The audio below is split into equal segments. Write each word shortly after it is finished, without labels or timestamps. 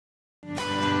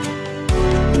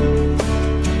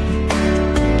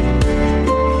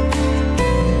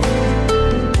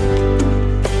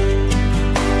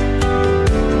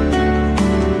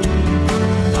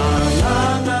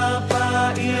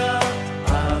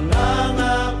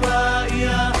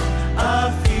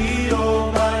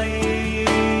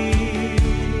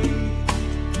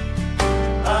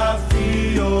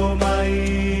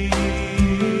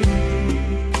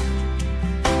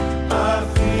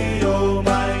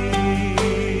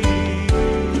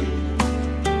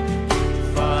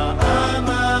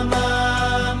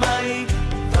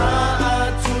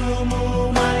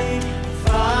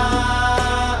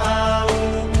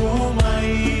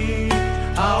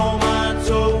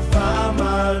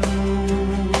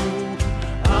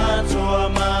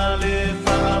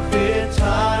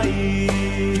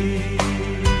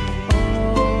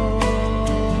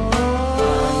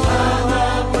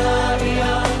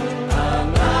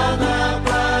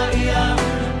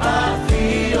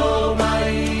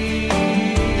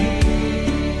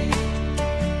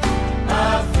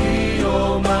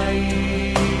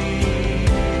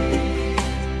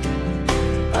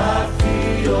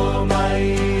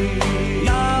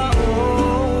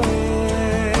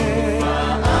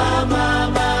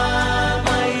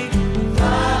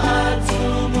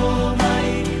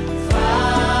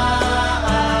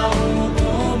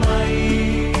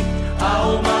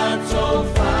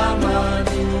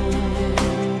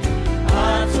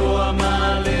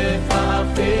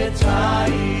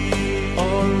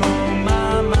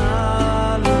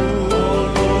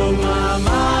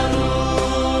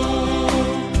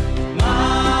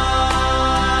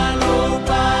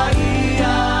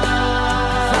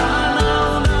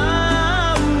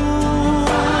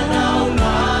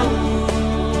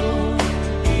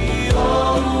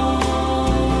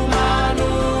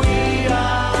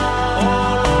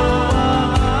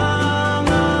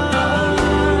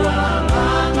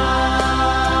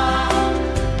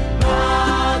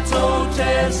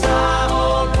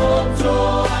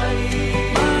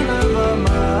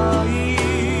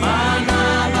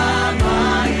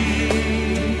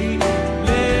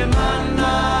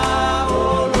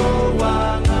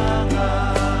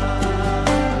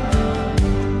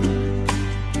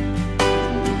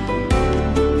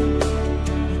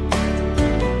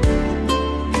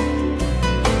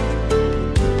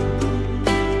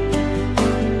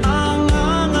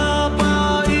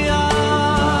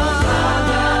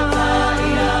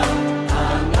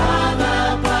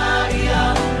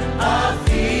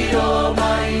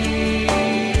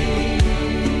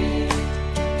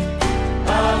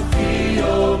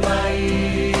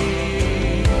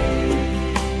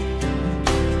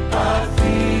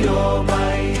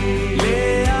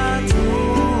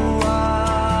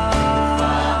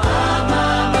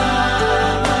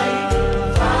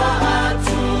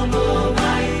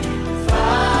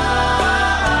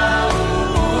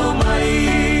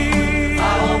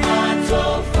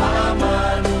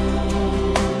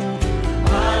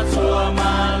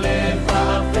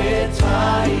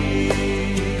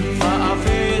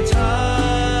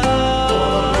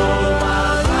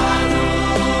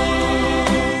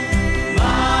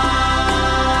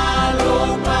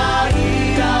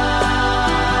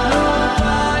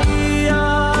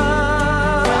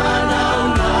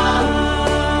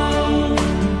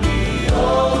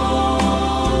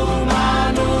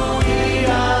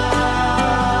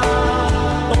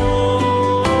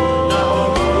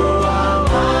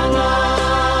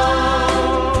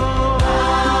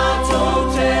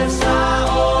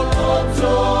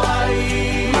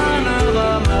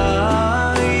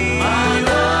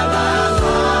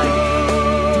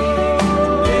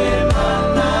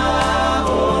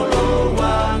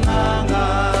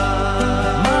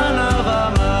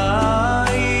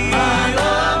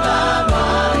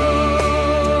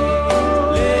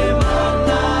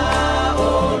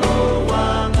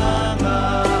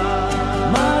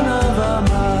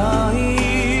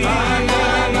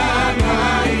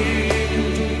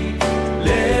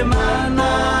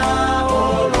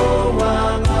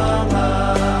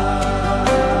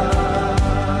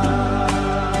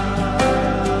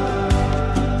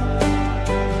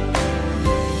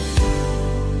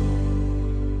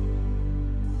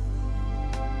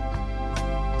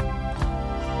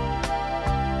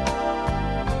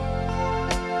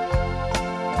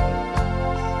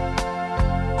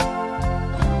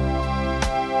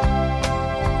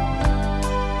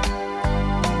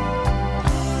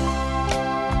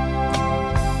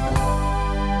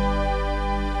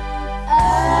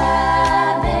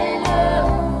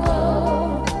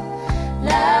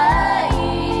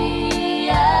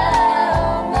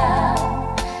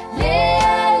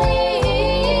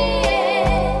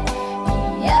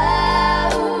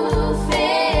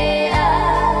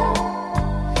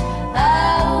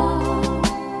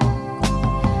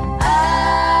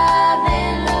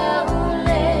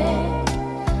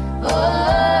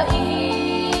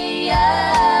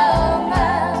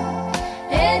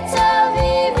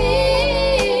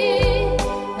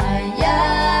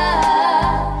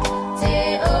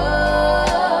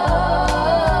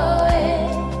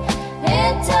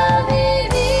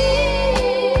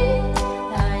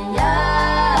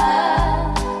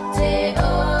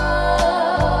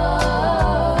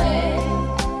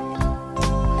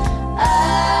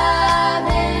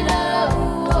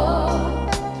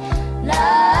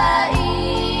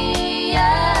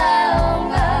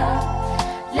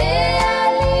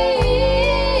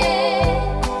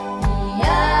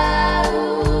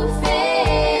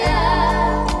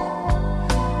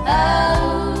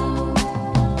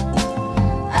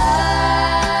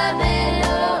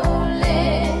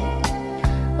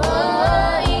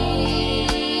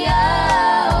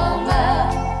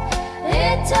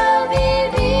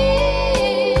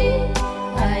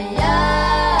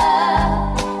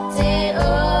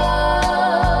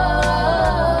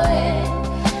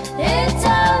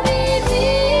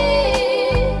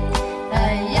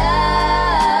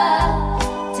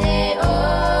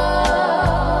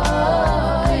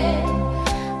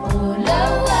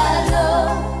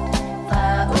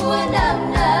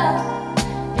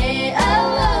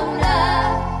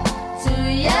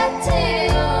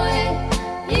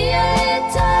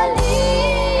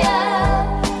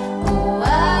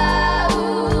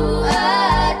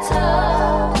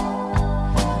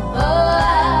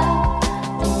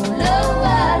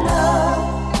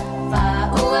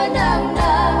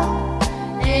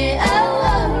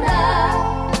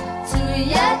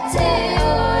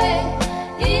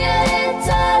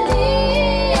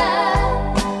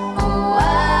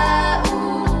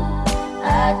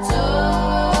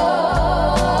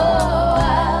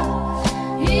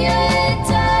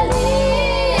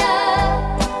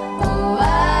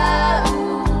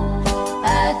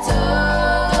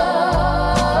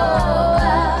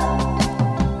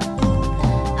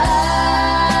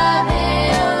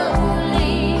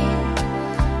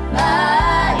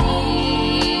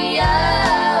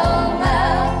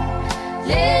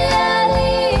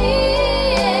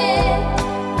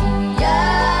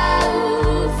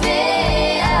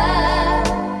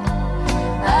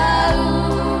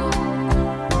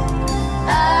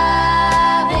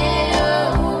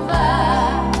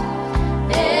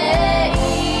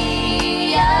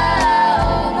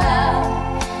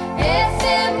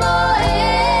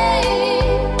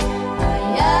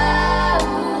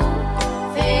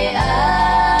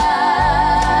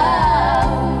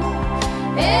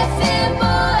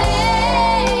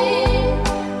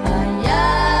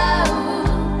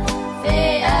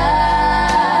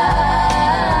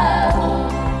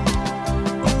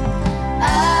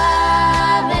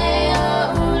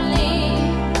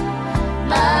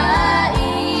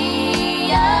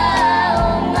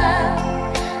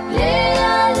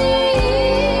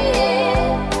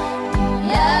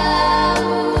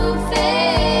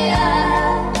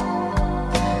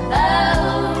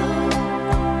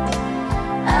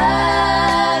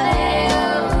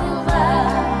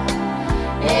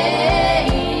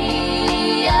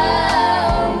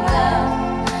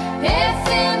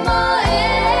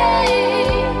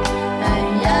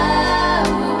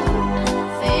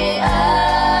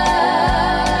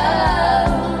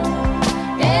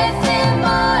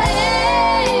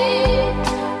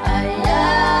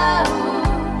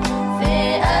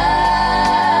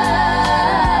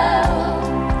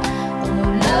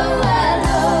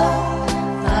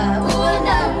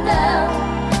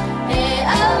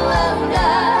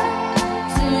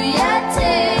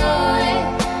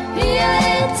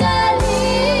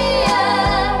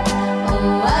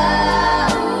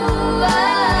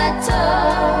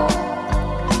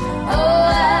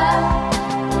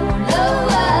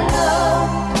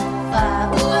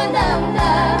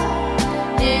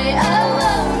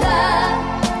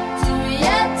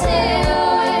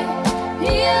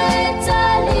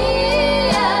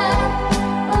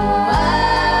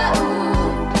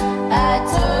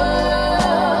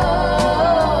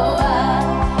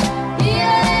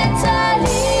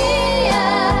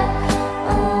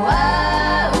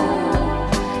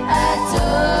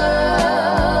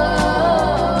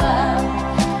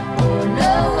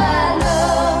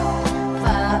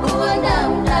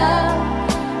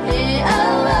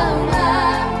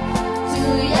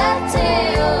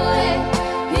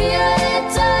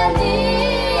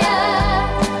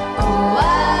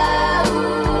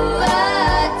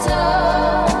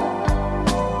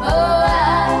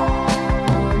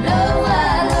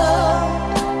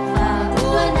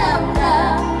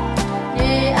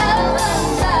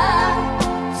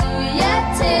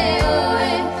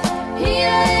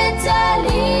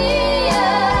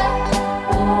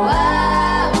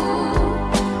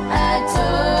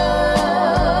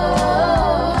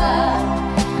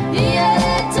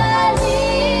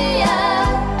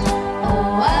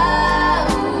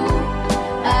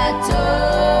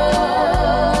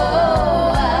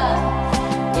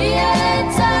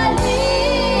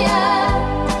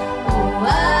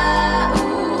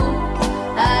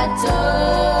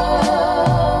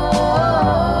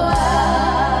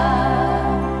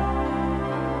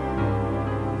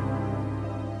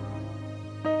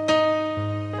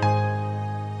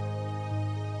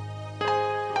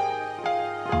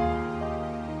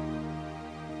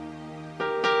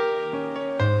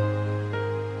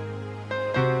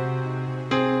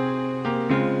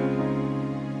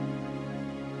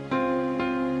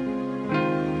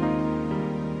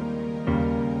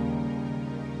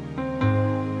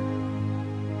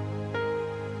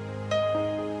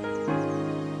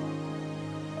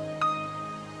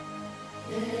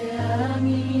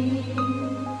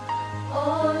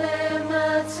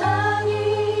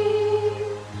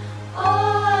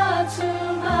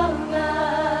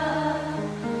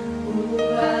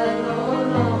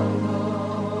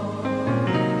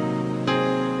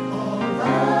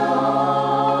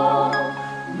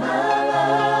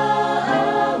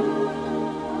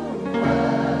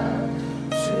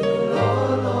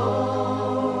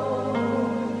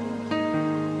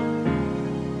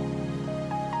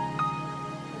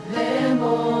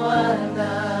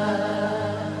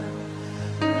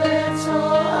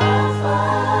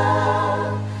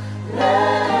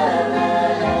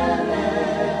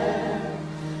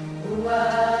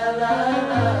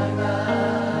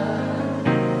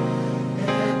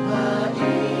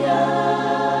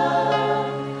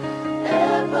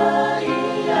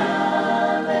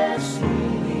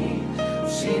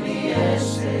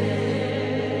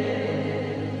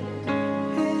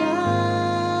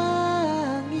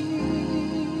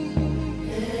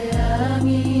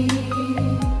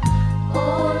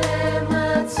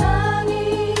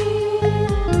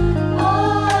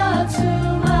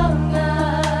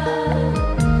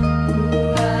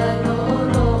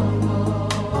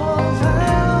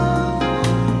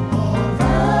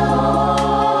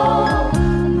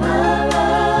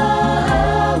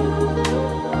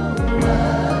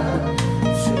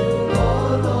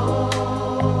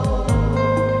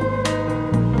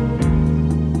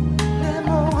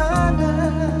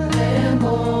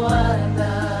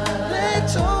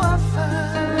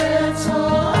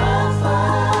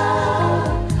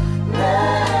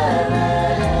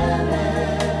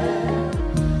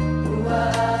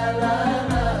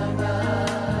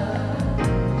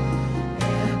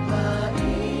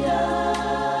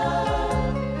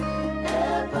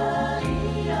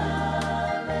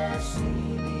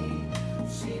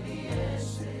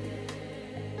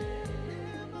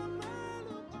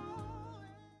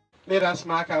Let us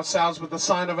mark ourselves with the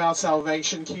sign of our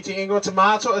salvation. Ki te ingoa te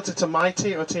mātua, o te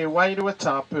tamaiti, o te wairua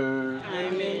tapu.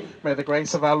 Amen. May the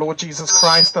grace of our Lord Jesus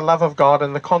Christ, the love of God,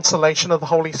 and the consolation of the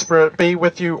Holy Spirit be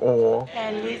with you all.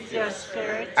 And with your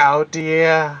spirit. Our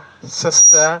dear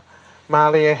sister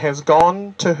Malia has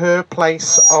gone to her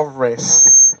place of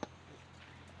rest.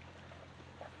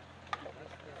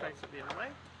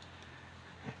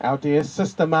 Our dear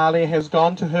sister Malia has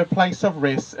gone to her place of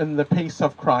rest in the peace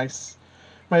of Christ.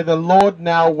 May the Lord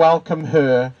now welcome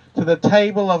her to the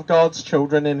table of God's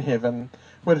children in heaven.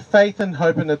 With faith and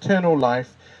hope in eternal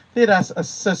life, let us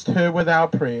assist her with our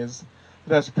prayers.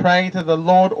 Let us pray to the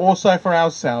Lord also for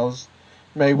ourselves.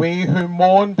 May we who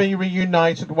mourn be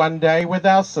reunited one day with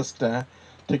our sister.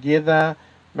 Together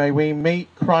may we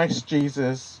meet Christ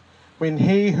Jesus when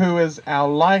he who is our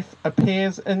life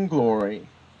appears in glory.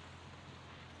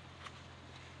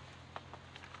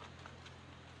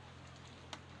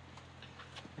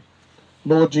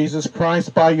 Lord Jesus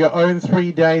Christ, by your own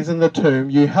 3 days in the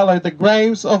tomb, you hallowed the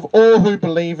graves of all who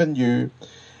believe in you,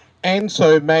 and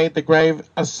so made the grave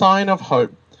a sign of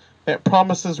hope that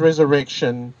promises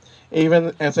resurrection,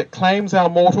 even as it claims our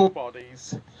mortal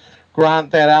bodies.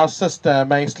 Grant that our sister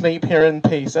may sleep here in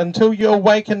peace until you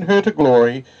awaken her to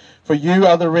glory, for you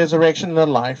are the resurrection and the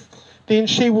life. Then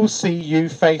she will see you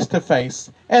face to face,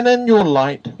 and in your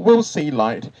light will see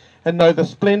light, and know the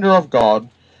splendor of God.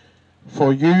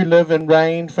 For you live and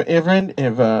reign forever and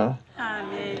ever.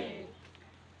 Amen.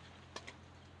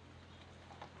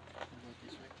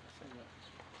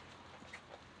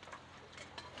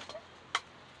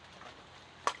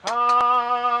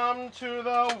 Come to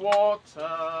the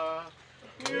water,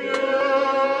 you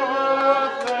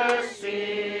are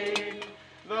thirsty,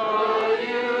 though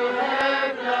you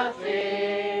have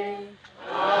nothing,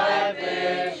 I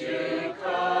bid you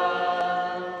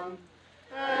come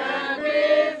and be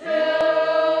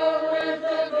filled with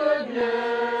the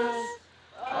goodness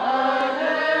I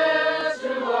have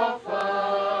to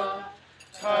offer.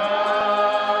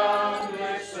 Come,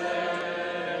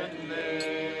 listen,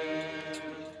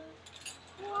 live.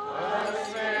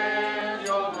 Spend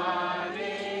your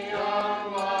money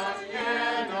on what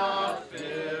cannot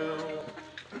fill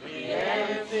the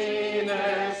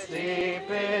emptiness deep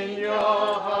in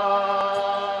your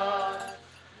heart.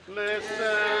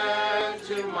 Listen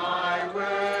to my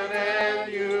word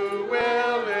and you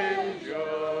will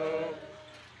enjoy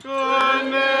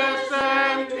goodness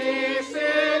and peace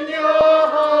in your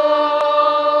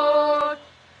heart.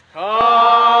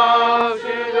 Come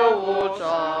to the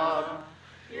water,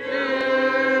 you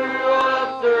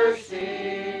are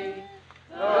thirsty,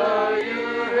 though you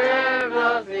have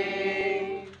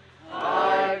nothing,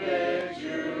 I bid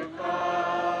you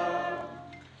come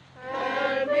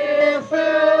and be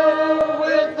filled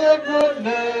with the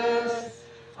goodness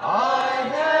I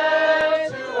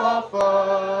have to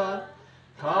offer.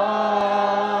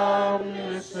 Come,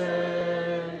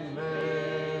 listen,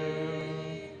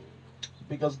 live.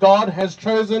 Because God has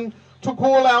chosen to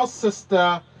call our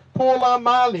sister Paula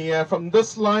Malia from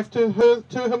this life to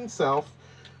himself,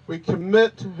 we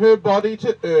commit her body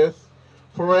to earth.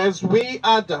 For as we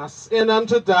are dust, and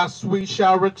unto dust we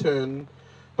shall return.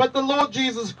 But the Lord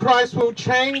Jesus Christ will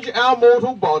change our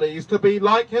mortal bodies to be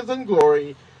like his in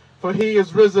glory, for he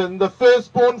is risen, the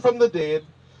firstborn from the dead.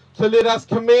 So let us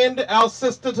commend our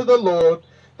sister to the Lord,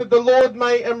 that the Lord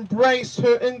may embrace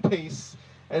her in peace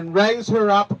and raise her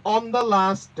up on the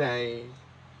last day.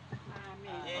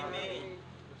 Amen.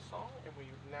 The song, and we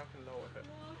now can lower it.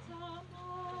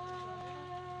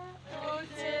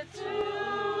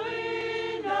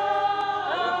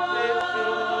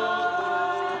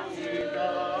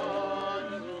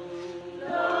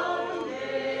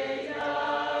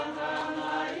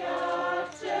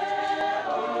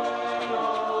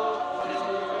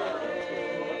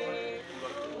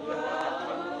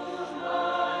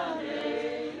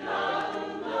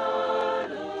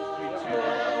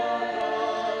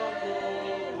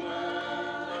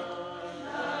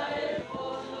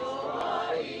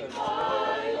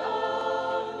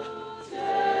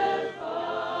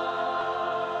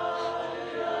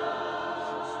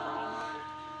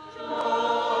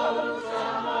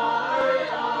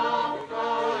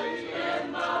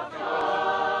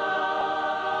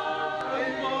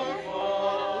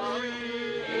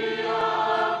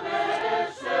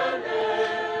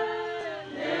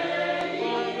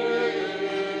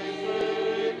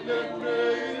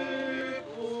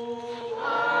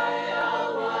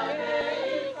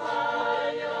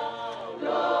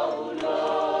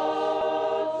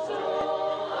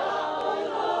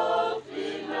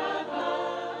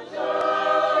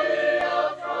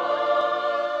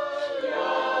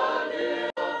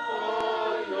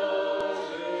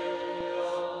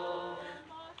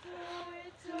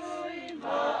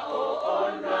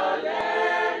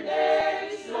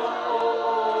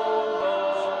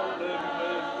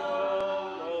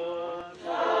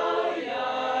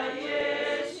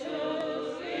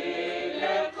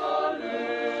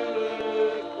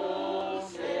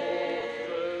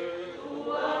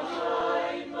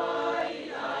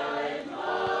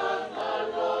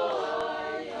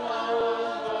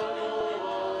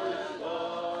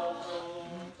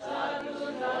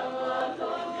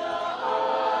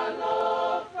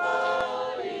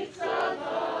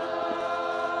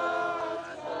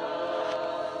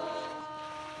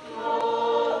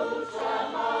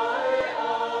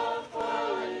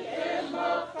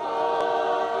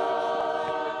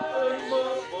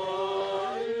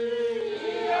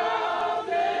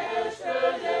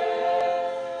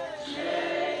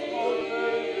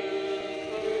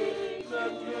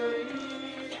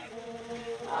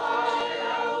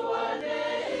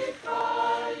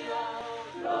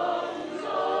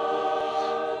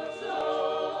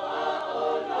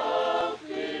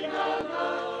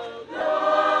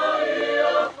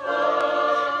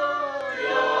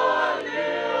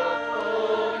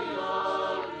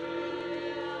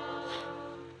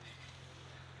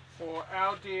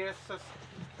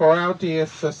 For our dear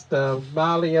sister,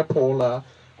 Malia Paula,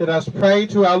 let us pray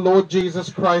to our Lord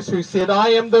Jesus Christ, who said, I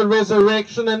am the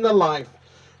resurrection and the life.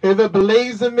 Whoever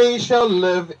believes in me shall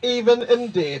live even in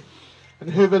death,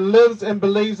 and whoever lives and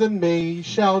believes in me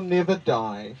shall never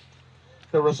die.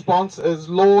 The response is,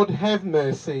 Lord, have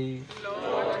mercy.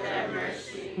 Lord, have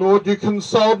mercy. Lord, you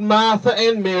consoled Martha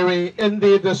and Mary in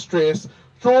their distress.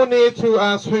 Draw near to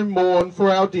us who mourn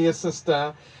for our dear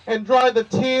sister, and dry the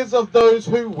tears of those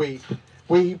who weep.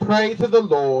 We pray to the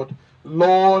Lord.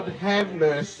 Lord, have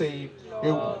mercy.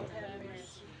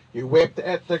 You wept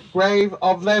at the grave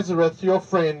of Lazarus, your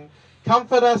friend.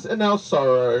 Comfort us in our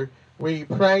sorrow. We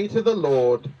pray to the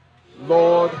Lord.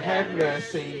 Lord, have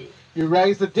mercy. You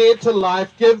raise the dead to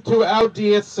life. Give to our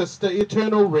dear sister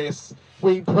eternal rest.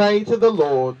 We pray to the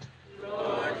Lord.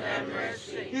 Lord, have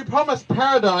mercy. You promise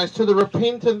paradise to the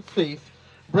repentant thief.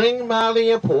 Bring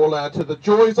Malia Paula to the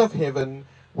joys of heaven.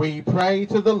 We pray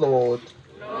to the Lord.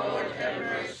 Lord, have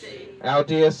mercy. Our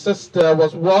dear sister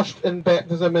was washed in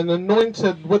baptism and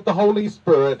anointed with the Holy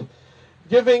Spirit,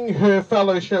 giving her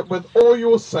fellowship with all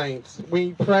your saints.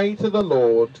 We pray to the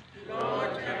Lord.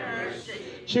 Lord, have mercy.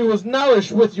 She was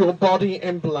nourished with your body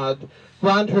and blood.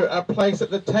 Grant her a place at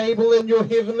the table in your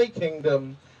heavenly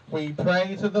kingdom. We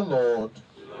pray to the Lord.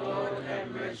 Lord,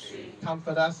 have mercy.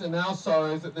 Comfort us in our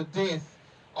sorrows at the death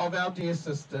of our dear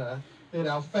sister. Let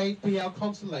our faith be our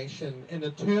consolation in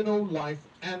eternal life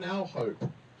and our hope.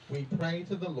 We pray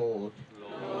to the Lord.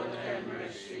 Lord, have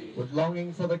mercy. With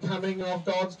longing for the coming of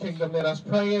God's kingdom, let us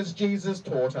pray as Jesus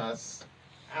taught us.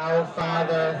 Our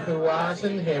Father, who art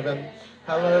in heaven,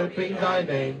 hallowed be thy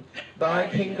name. Thy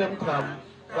kingdom come,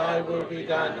 thy will be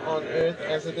done on earth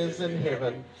as it is in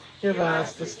heaven. Give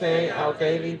us this day our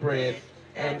daily bread,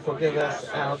 and forgive us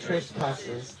our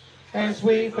trespasses, as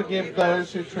we forgive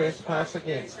those who trespass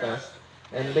against us.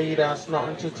 And lead us not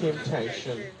into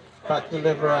temptation, but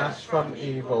deliver us from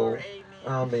evil.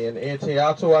 Amen. E te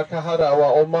atua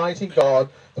kaharawa, Almighty God,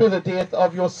 through the death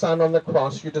of your Son on the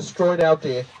cross, you destroyed our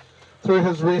death. Through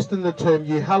his rest in the tomb,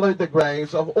 you hallowed the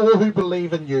graves of all who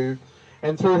believe in you.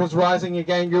 And through his rising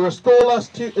again, you restore us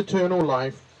to eternal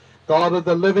life. God of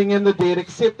the living and the dead,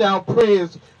 accept our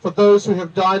prayers for those who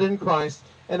have died in Christ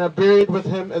and are buried with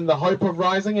him in the hope of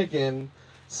rising again.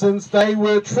 Since they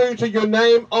were true to your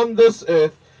name on this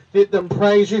earth, let them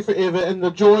praise you forever in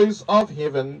the joys of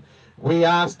heaven. We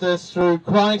ask this through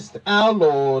Christ our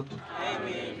Lord.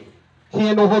 Amen.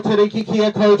 Kia noho te riki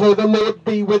kia koutou, the Lord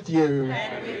be with you.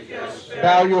 And with your spirit.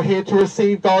 Bow your head to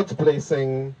receive God's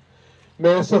blessing.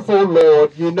 Merciful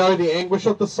Lord, you know the anguish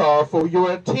of the sorrowful. You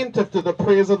are attentive to the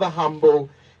prayers of the humble.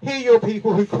 Hear your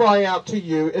people who cry out to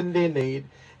you in their need,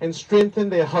 and strengthen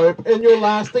their hope in your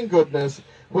lasting goodness.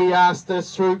 We ask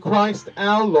this through Christ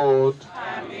our Lord.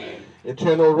 Amen.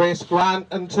 Eternal rest grant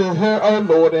unto her, O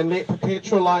Lord, and let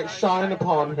perpetual light shine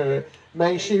upon her.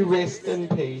 May she rest in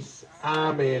peace.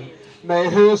 Amen. May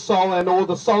her soul and all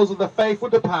the souls of the faithful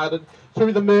departed,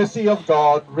 through the mercy of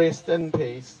God, rest in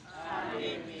peace.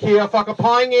 Kia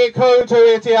whakapainge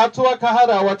koutou e te atua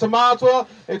kaharawa te mātua,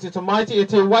 e te tamaiti e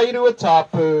te wairua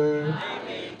tapu.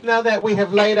 Now that we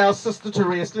have laid our sister to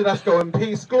rest, let us go in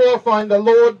peace, glorifying the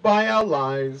Lord by our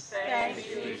lives. Thanks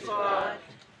be to God.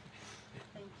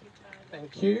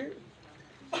 Thank you.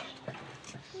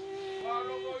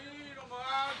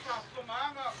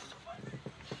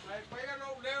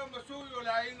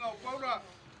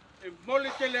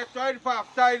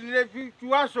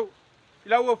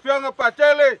 La ufianga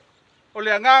patele o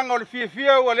le nganga o le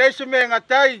fia o le se me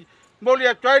ngatai mo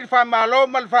le twai fa malo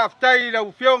mal fa tai la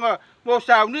ufianga mo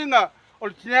sauninga o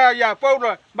le tina ya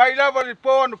Paula mai lava le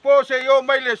po no po se yo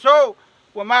mai le so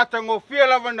wa mata ngo fia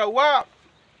lava na wa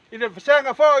i le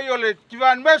fasanga fo yo le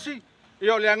tivan mesi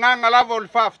yo le nganga lava o le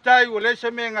fa tai o le se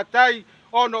me ngatai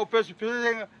o no pesi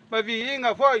pesi ma vi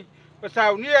inga foi pa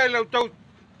saunia le tau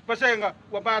pasenga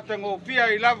wa mata ngo fia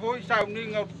i lava o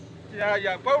sauninga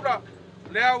ya Paula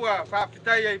lea ua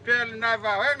whaapitai ai pēr le nai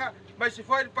wāwenga, mai se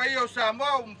whai pai o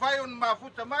Samoa, mwhai o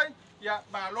mafuta mai, ia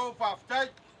mālo whaapitai.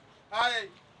 Ai,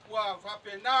 ua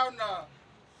whaapenao na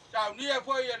saunia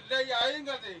whai e lei a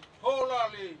inga le hola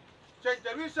le St.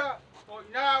 Teresa, o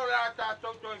nao le a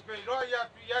tātou toi whairoi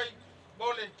atu iai,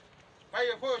 mole, pai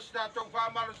e whai o si tātou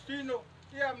whaamalostino,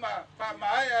 ia ma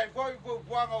whaamae ai whai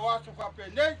whuanga o aso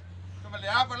whaapenei, kama le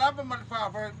awa lava ma le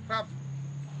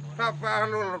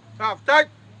whaapitai.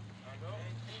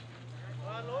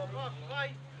 Alo,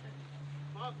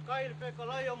 kai le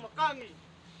pekalai o makangi.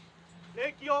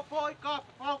 Le ki o foi ka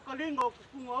whaukalinga o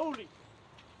kukunga uli.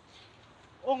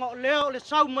 O ngā leo le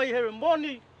sau mai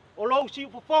heremoni o lau si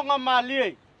upafonga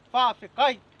Malia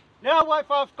whawhekai. Lea wai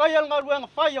whawhekai al ngā ruenga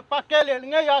whai a pakele le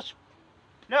ngai asu.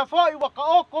 Le foi waka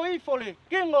oko I fole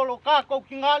kingolo ka ko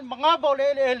kingal mangabo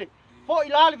le. Foi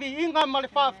lalvi inga male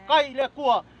fa kai le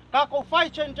kua. Ka ko fai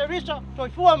chenjerisa toi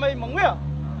fua mai mangia.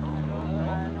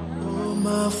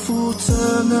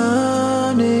 Mafutana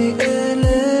ne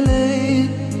elele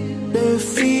le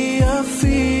fia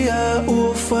fia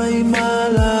o fai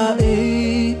mala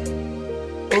e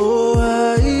o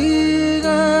ai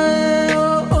ga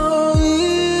o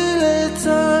ile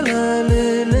tala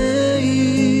lele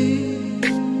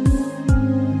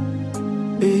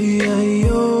e ai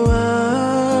o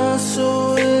aso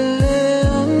ele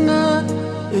anga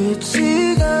e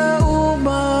tiga o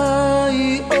mai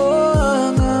o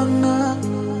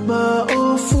ma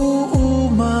ofu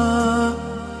uma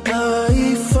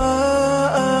ai fa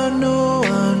ano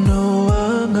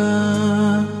anga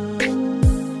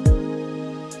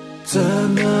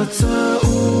tanata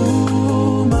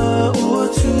uma o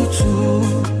tutu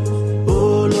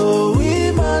olo wi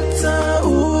mata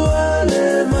uale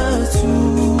matu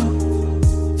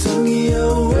tangia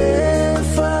we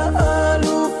fa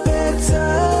alu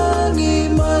petangi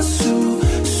masu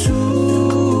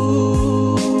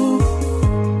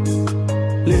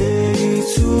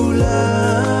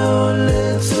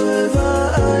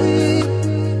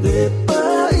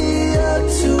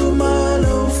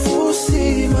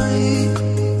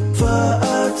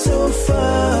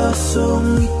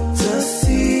Song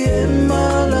tasi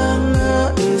emalanga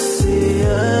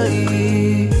eseai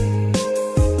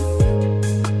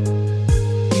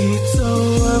Ito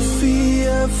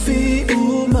afi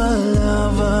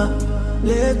umalava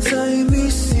Letai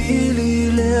misili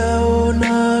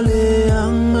leona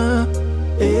leanga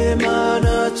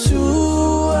Emana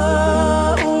tua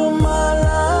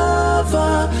umalava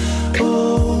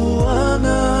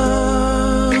oanga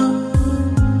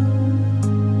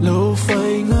Lo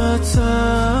fai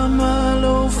Sama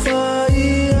lo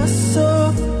fai aso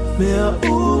mea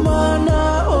umana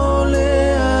ole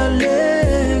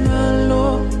alengalo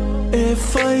e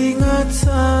fai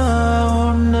ngata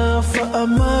ona fa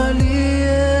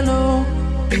amalielo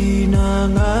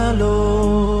inangalo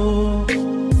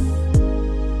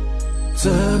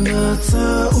tanata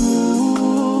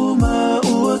uma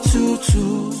uatutu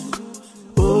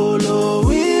olo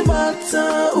wimata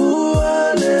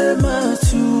uale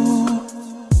matu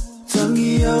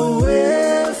Tangia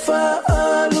wefa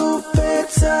alu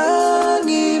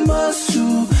petangi masu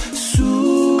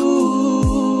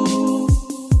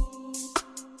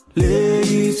Le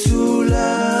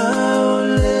itula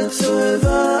le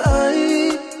toeva ai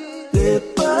Le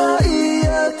pai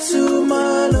atu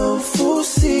malo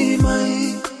fusi mai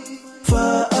Fa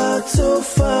ato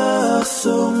fa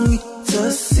songi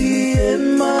tasi e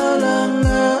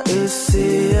malanga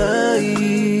ese ai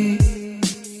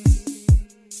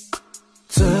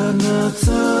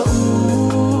Tanata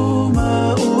uma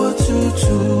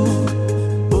uatutu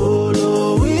Olo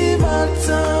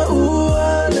wimata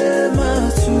uale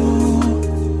matu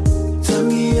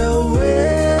Tangia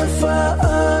wefa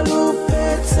alu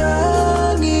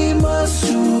petangi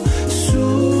masu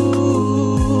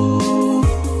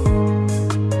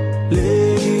Le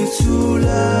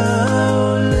itula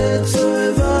le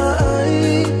toeva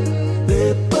ai Le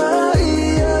pai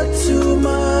atu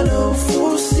malo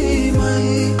fusi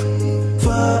mai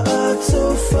Fa ato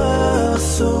fa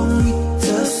songi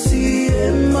tasi e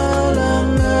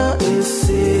malanga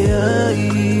ese ai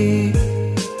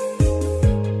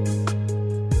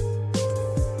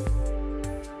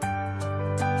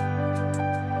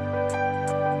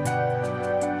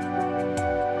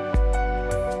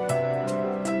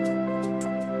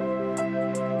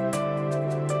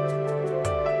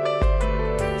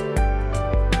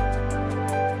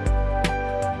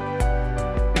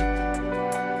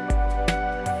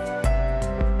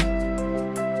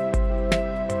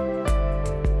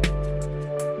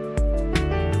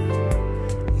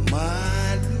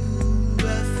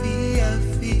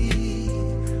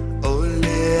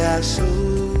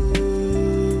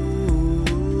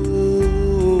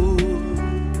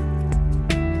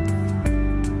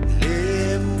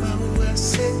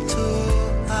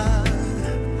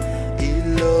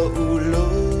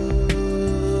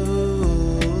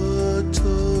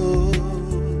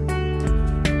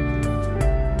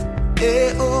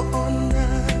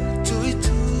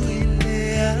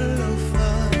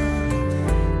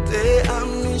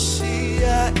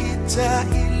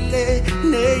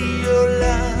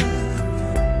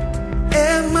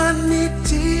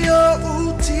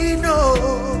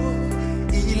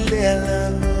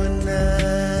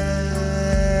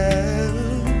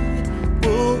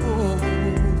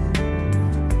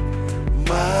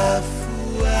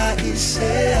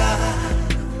Say,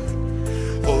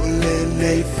 ole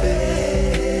nei fe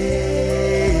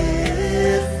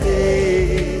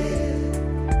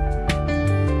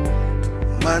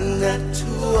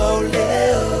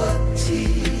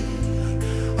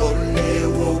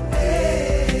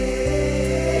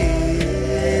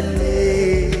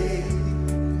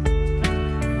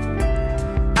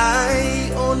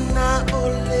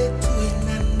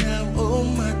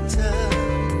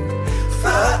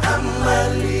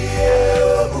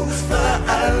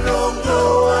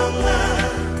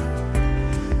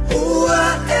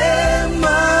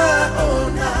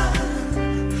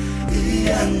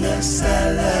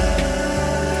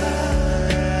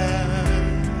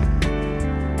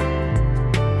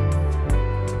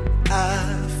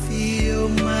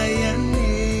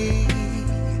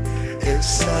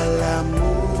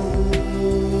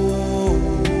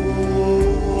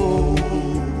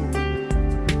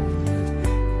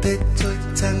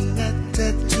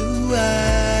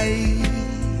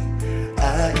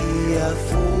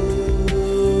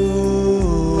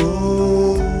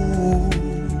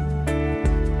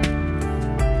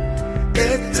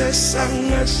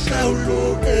sanga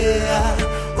saulo ea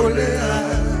olea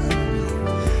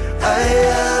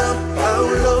Aya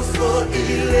Paulo fo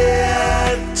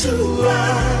ilea tua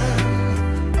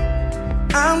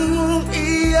Amu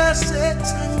ia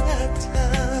setangata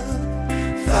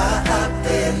Fa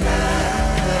apena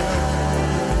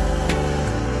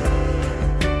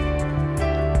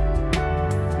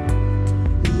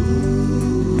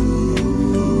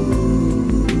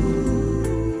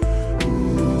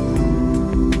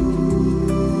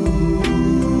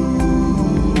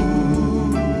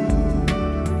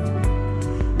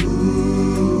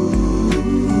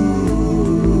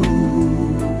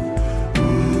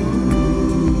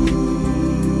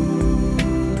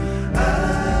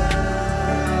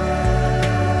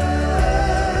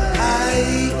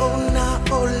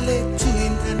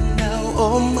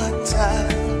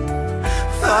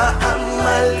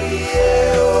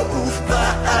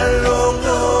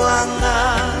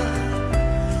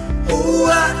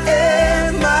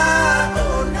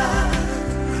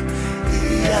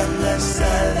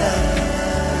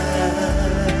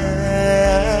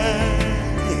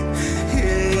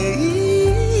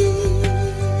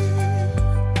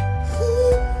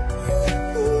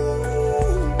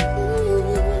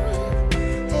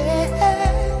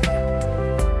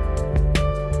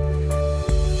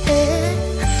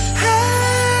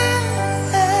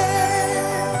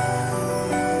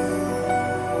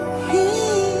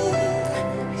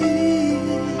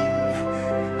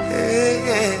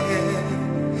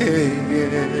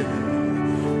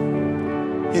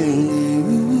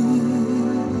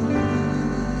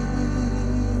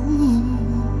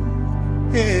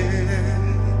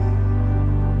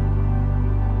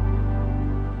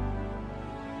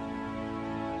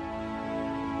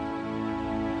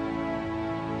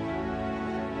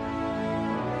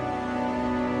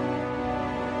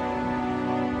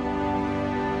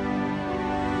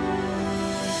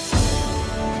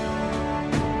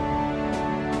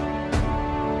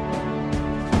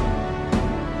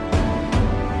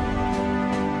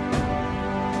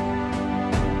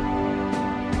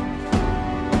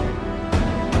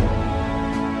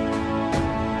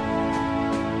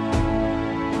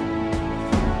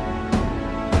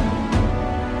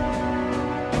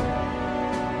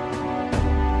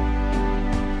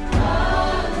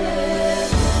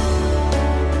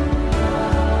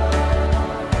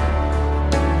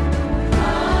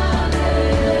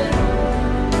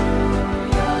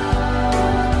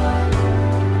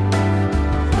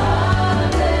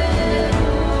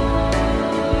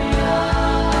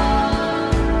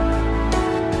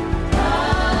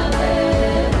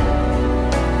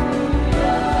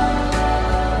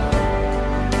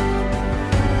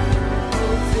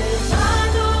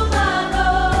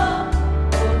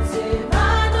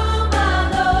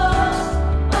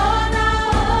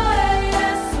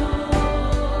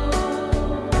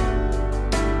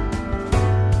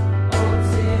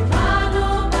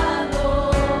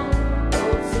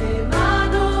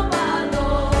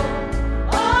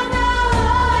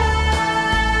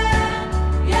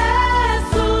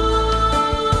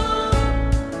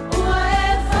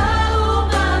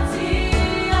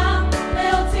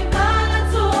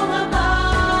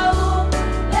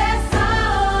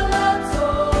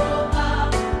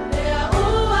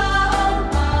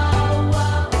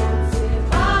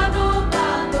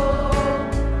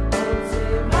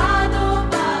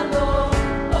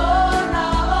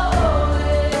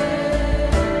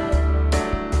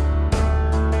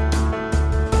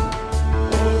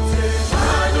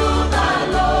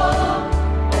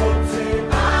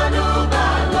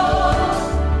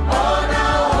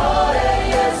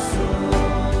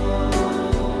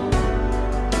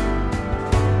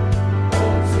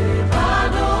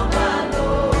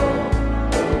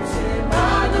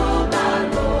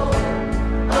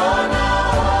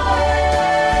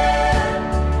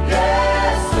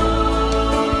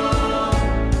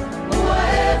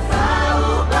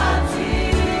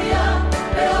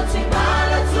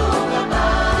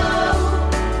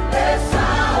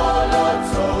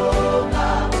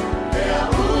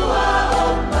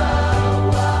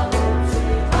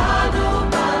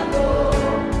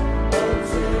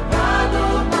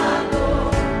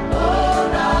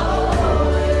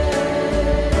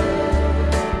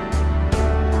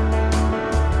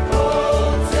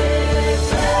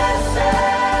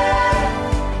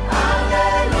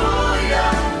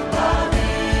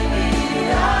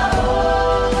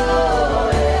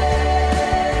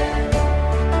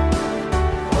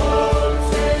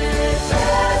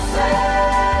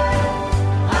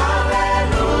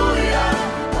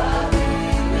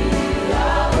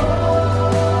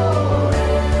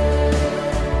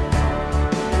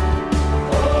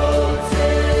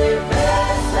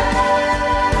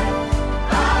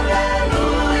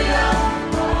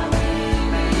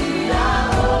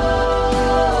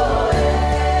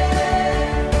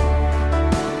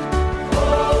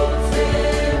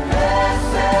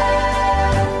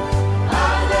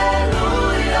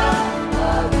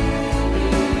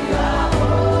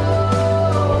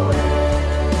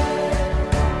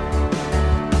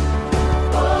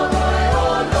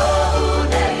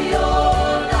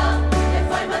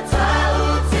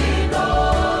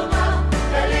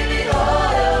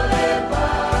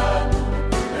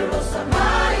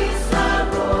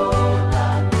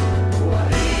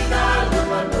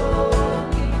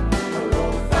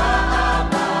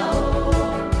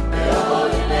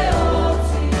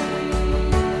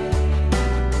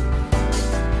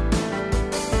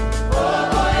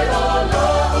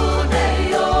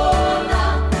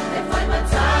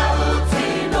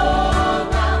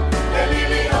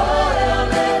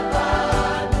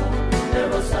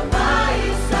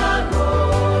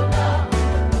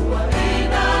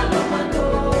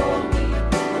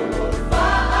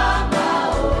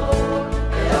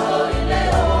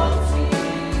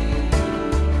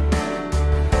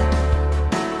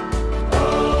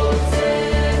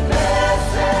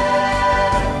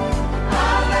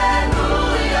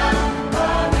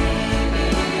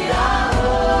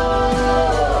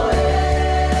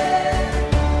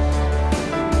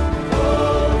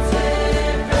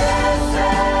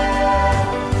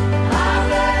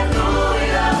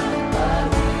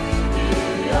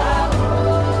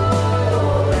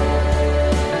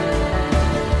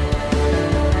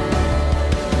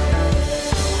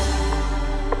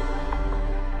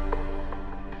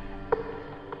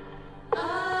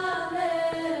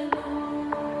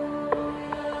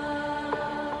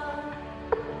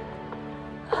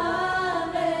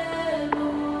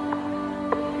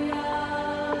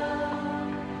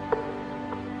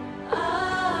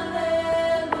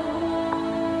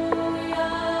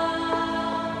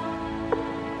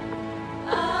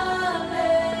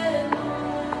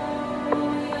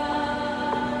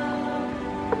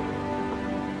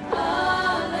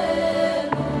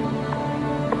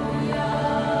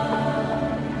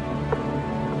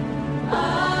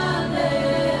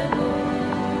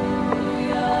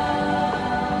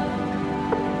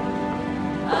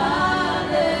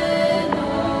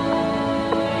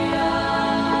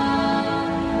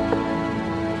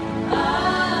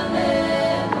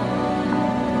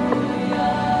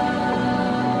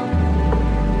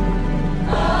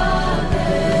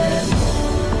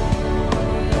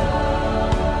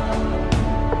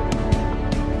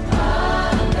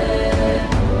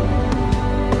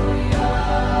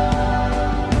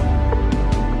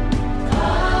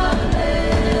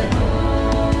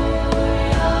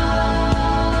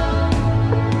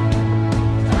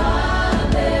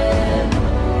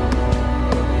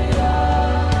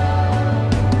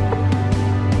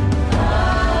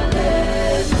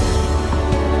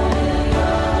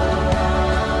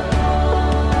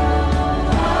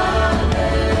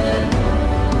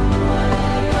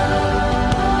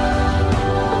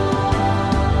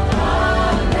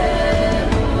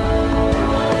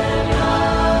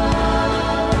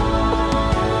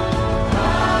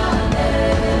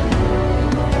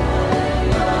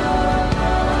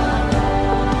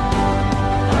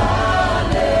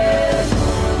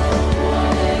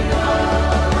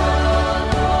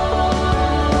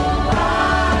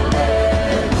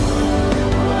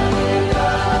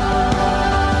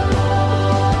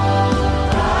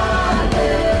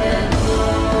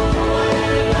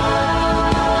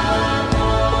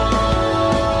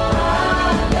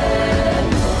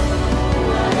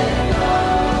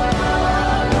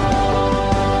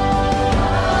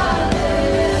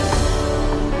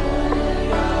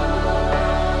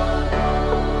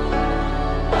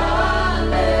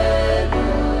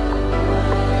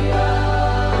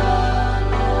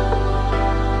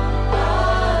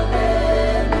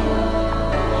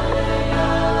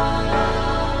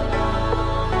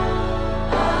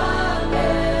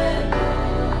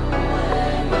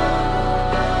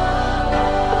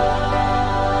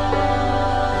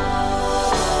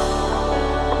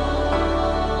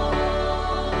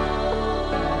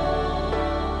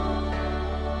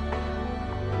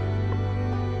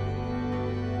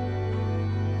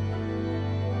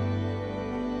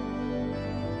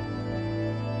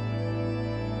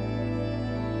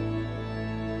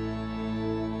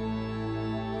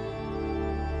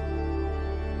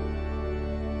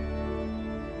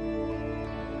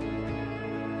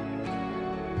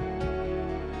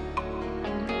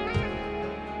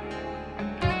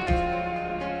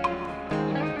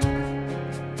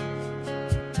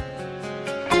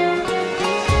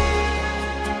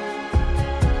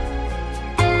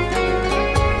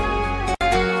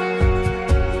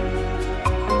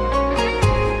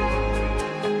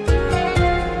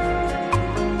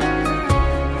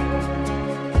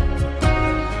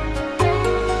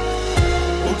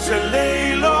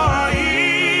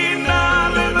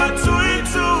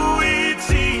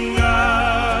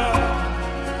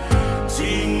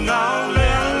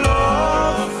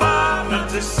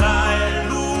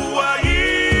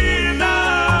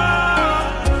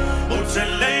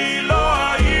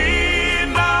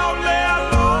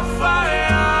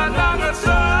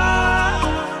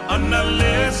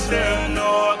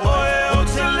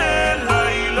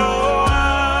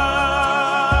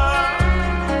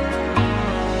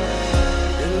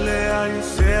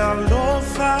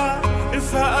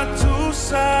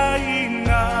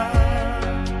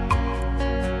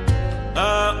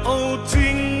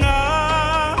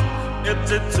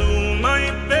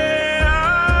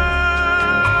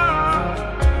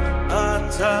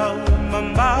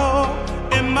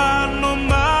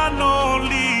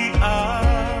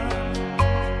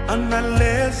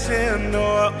se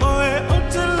noa oe o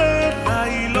te le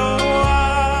ailoa.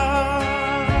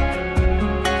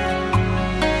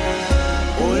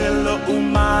 Oe lo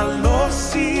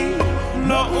umalosi,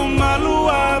 lo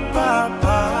umalua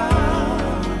papa.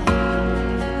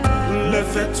 Le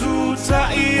fetuta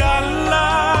I alla,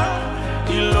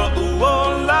 I lo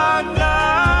uolanga.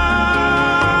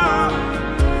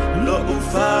 Lo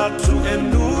ufatu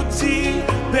enuti,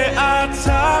 pe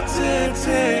atate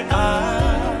te a.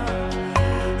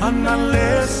 Ana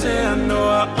lese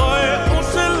anoa oe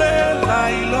usele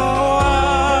lailoa.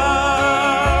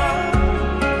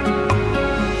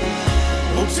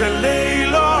 Usele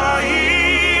iloa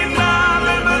ina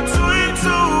le matui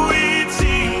tui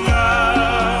tinga.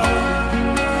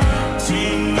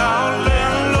 Tinga le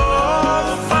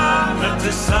lofa na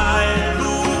te sae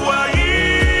lua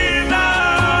ina.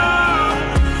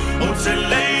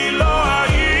 Usele iloa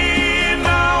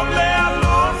ina le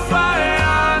alofa e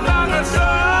anangata.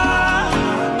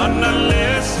 Ana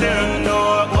lese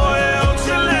anoa oe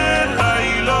usele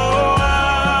lailoa.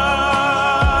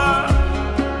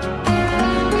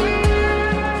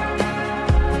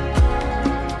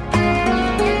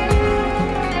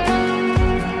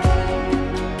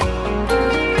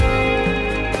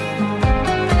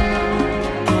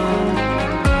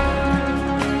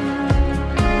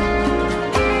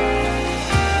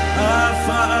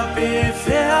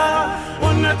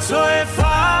 Toe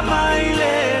fa mai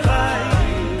le rai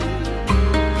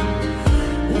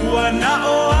ua na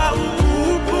o a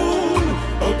upu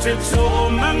o te tō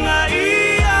manga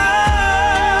ia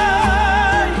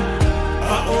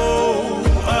a o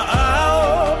a ao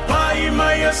pai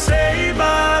mai a sei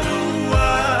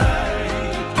maluai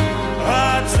a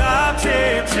ta te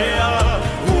te a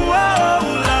ua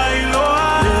o lailoa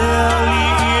le ali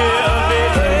e ave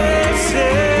e se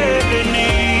ni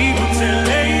o te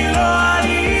leiloa.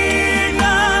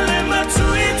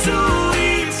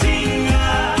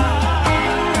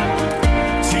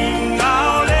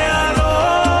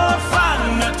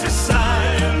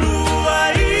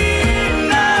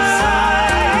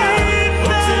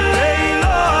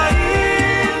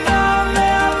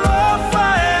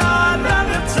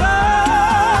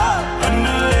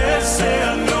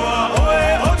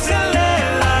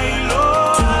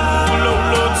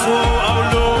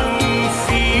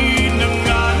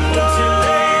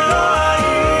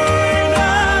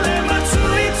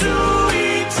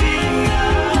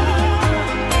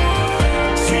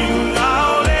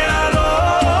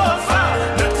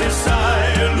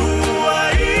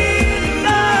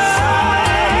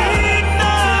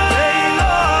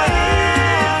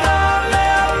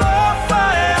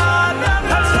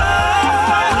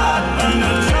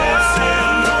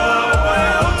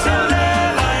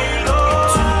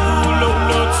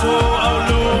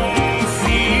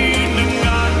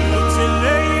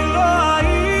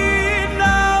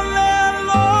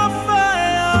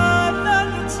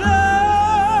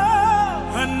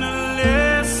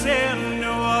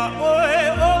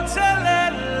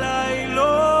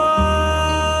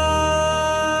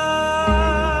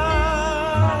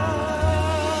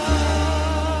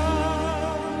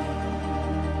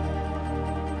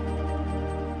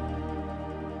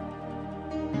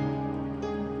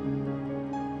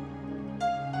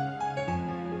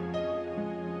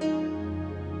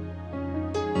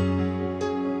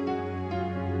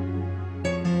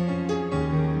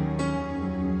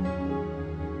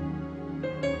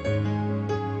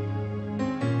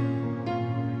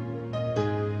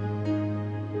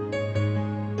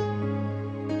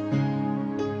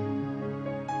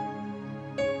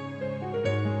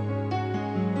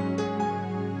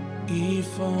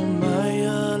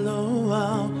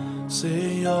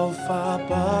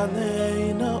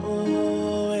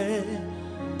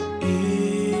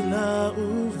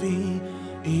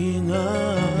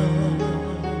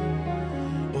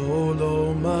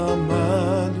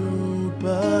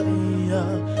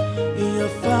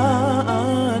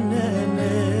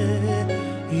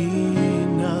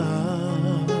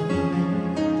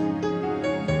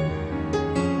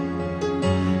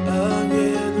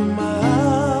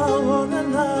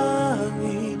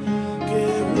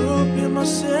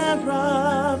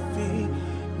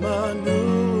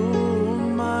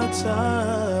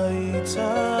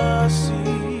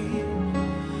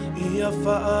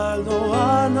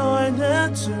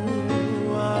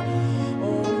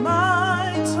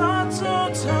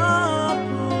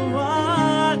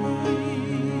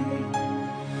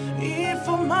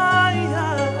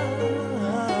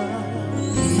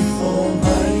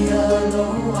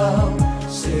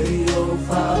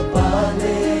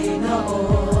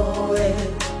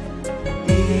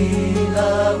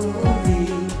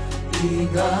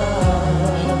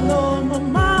 Hello,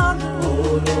 mama.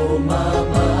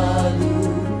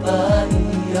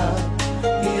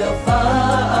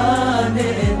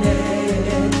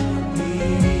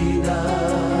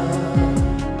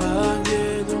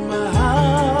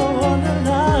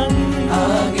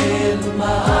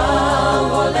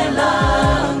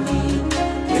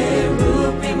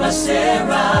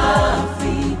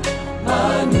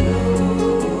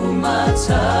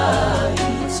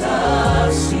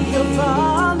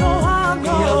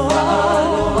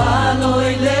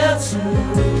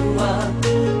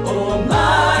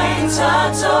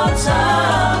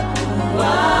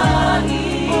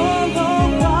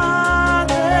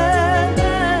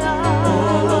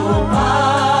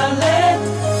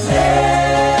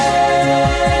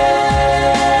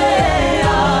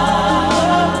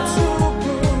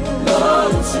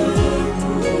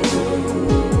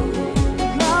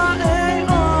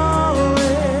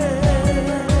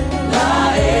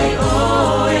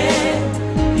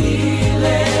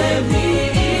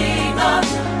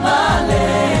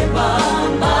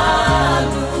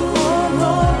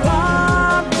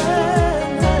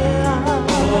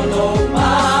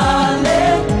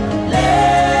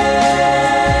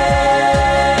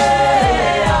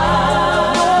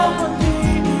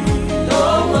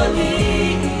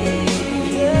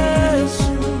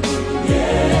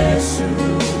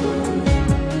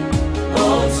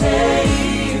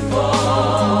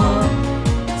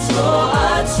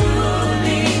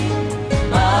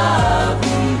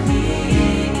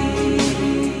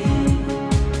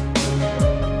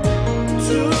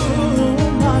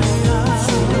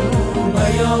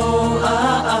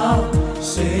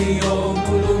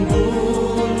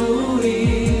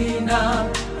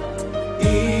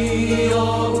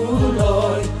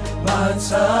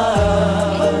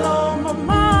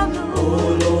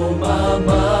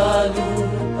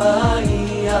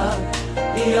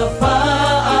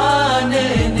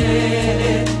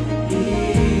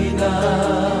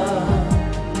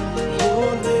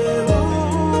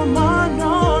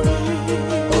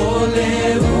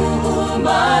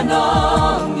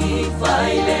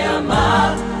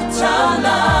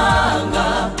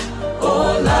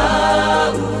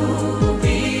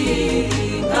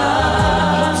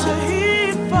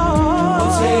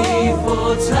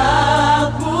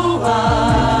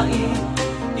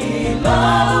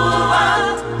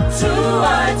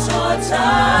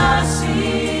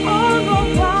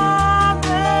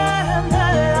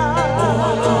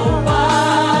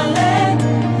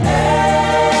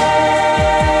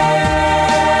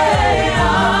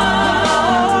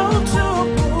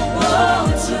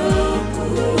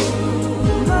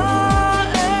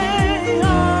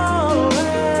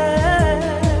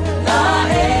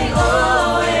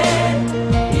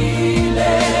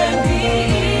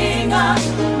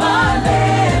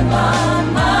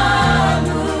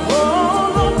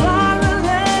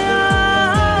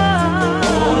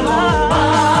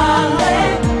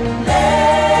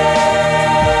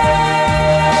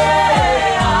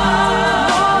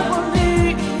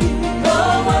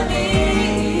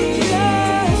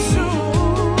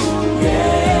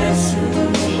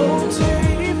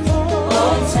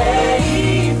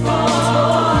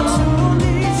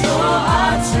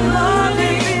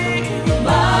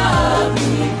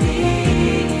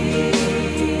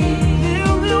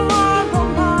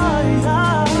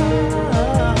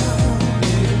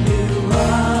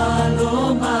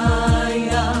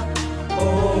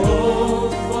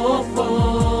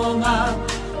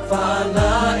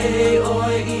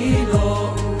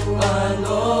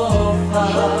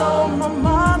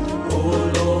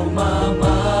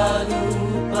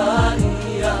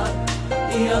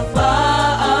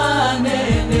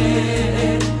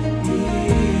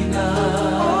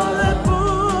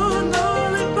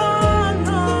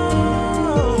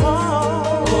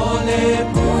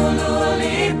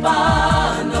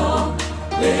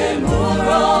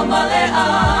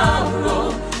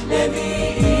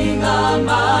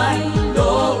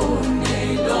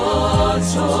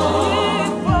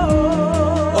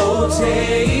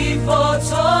 Say